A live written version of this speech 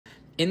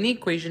In the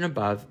equation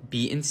above,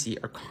 b and c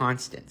are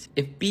constants.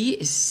 If b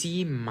is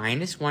c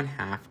minus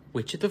 1/2,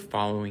 which of the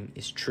following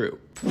is true?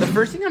 The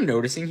first thing I'm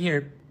noticing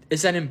here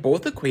is that in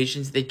both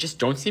equations, they just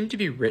don't seem to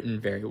be written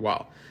very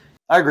well.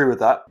 I agree with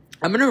that.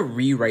 I'm going to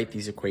rewrite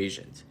these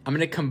equations. I'm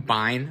going to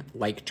combine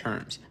like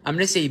terms. I'm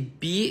going to say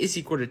b is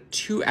equal to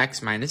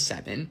 2x minus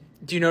 7.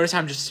 Do you notice how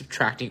I'm just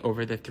subtracting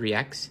over the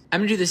 3x? I'm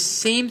going to do the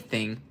same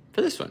thing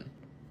for this one,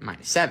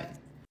 minus 7.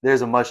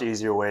 There's a much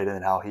easier way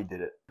than how he did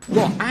it.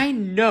 Well, I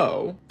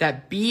know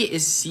that b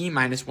is c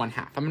minus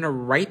 1/2. I'm going to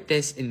write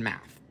this in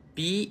math.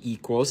 b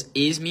equals,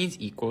 is means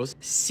equals,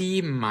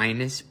 c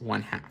minus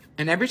 1/2.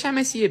 And every time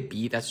I see a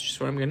b, that's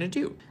just what I'm going to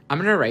do. I'm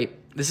going to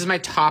write, this is my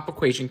top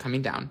equation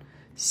coming down,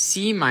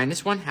 c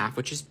minus 1/2,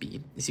 which is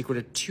b, is equal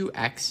to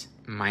 2x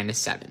minus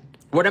 7.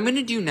 What I'm going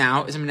to do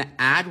now is I'm going to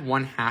add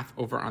 1/2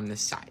 over on this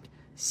side.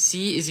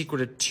 c is equal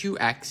to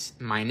 2x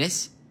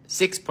minus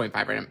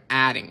 6.5, right? I'm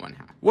adding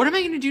 1/2. What am I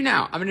going to do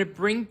now? I'm going to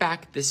bring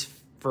back this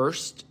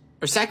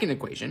second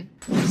equation.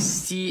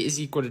 C is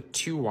equal to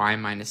 2y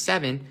minus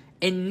 7.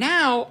 And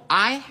now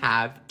I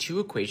have two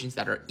equations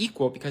that are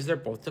equal because they're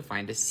both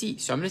defined as c.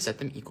 So I'm going to set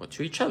them equal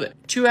to each other.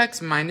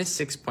 2x minus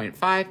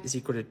 6.5 is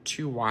equal to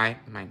 2y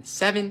minus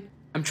 7.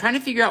 I'm trying to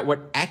figure out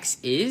what x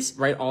is,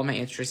 right? All my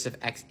answers of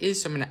x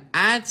is. So I'm going to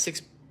add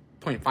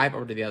 6.5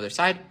 over to the other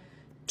side.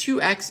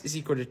 2x is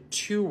equal to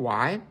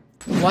 2y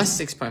plus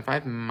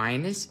 6.5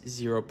 minus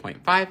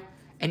 0.5.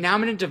 And now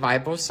I'm going to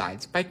divide both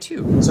sides by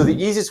 2. So the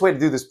easiest way to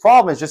do this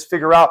problem is just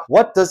figure out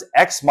what does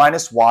x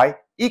minus y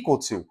equal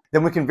to.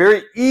 Then we can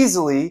very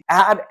easily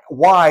add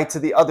y to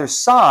the other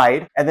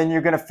side, and then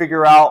you're going to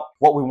figure out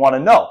what we want to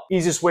know.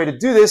 Easiest way to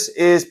do this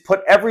is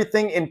put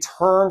everything in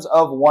terms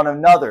of one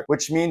another,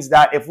 which means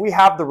that if we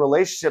have the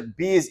relationship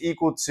b is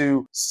equal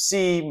to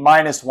c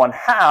minus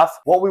 1/2,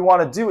 what we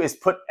want to do is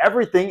put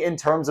everything in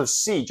terms of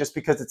c, just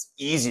because it's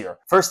easier.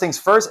 First things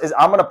first is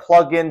I'm going to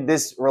plug in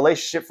this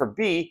relationship for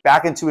b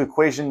back into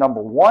equation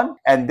number 1,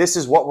 and this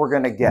is what we're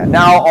going to get.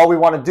 Now all we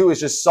want to do is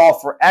just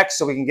solve for x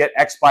so we can get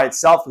x by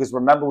itself, because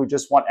remember we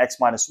just want x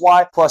minus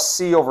y plus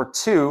c over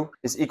 2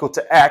 is equal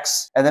to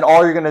x. And then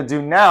all you're going to do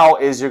now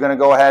is you're going to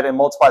go ahead and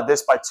multiply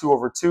this by 2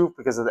 over 2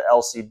 because of the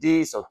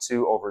LCD. So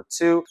 2 over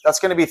 2. That's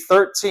going to be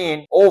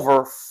 13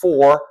 over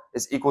 4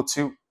 is equal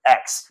to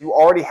x. You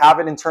already have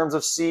it in terms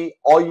of c.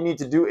 All you need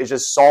to do is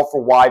just solve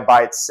for y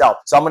by itself.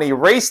 So I'm going to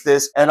erase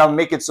this and I'll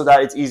make it so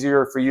that it's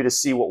easier for you to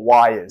see what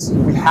y is.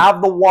 We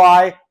have the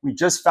y. We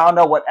just found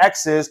out what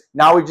x is.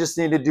 Now we just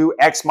need to do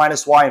x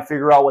minus y and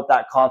figure out what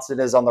that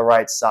constant is on the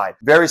right side.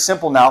 Very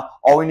simple now.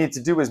 All we need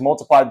to do is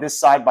multiply this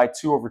side by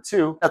 2 over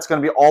 2. That's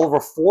going to be all over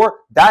 4.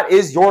 That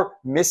is your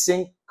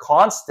missing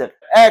constant.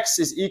 X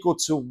is equal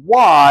to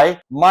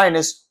y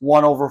minus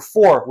 1 over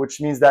 4,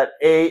 which means that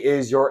A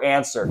is your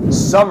answer.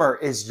 Summer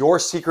is your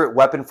secret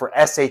weapon for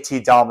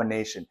SAT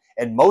domination,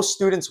 and most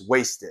students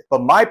waste it.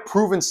 But my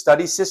proven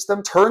study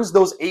system turns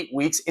those 8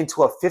 weeks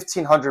into a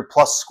 1500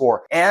 plus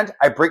score, and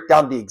I break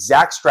down the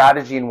exact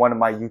strategy in one of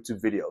my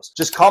YouTube videos.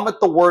 Just comment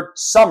the word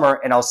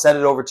summer and I'll send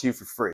it over to you for free.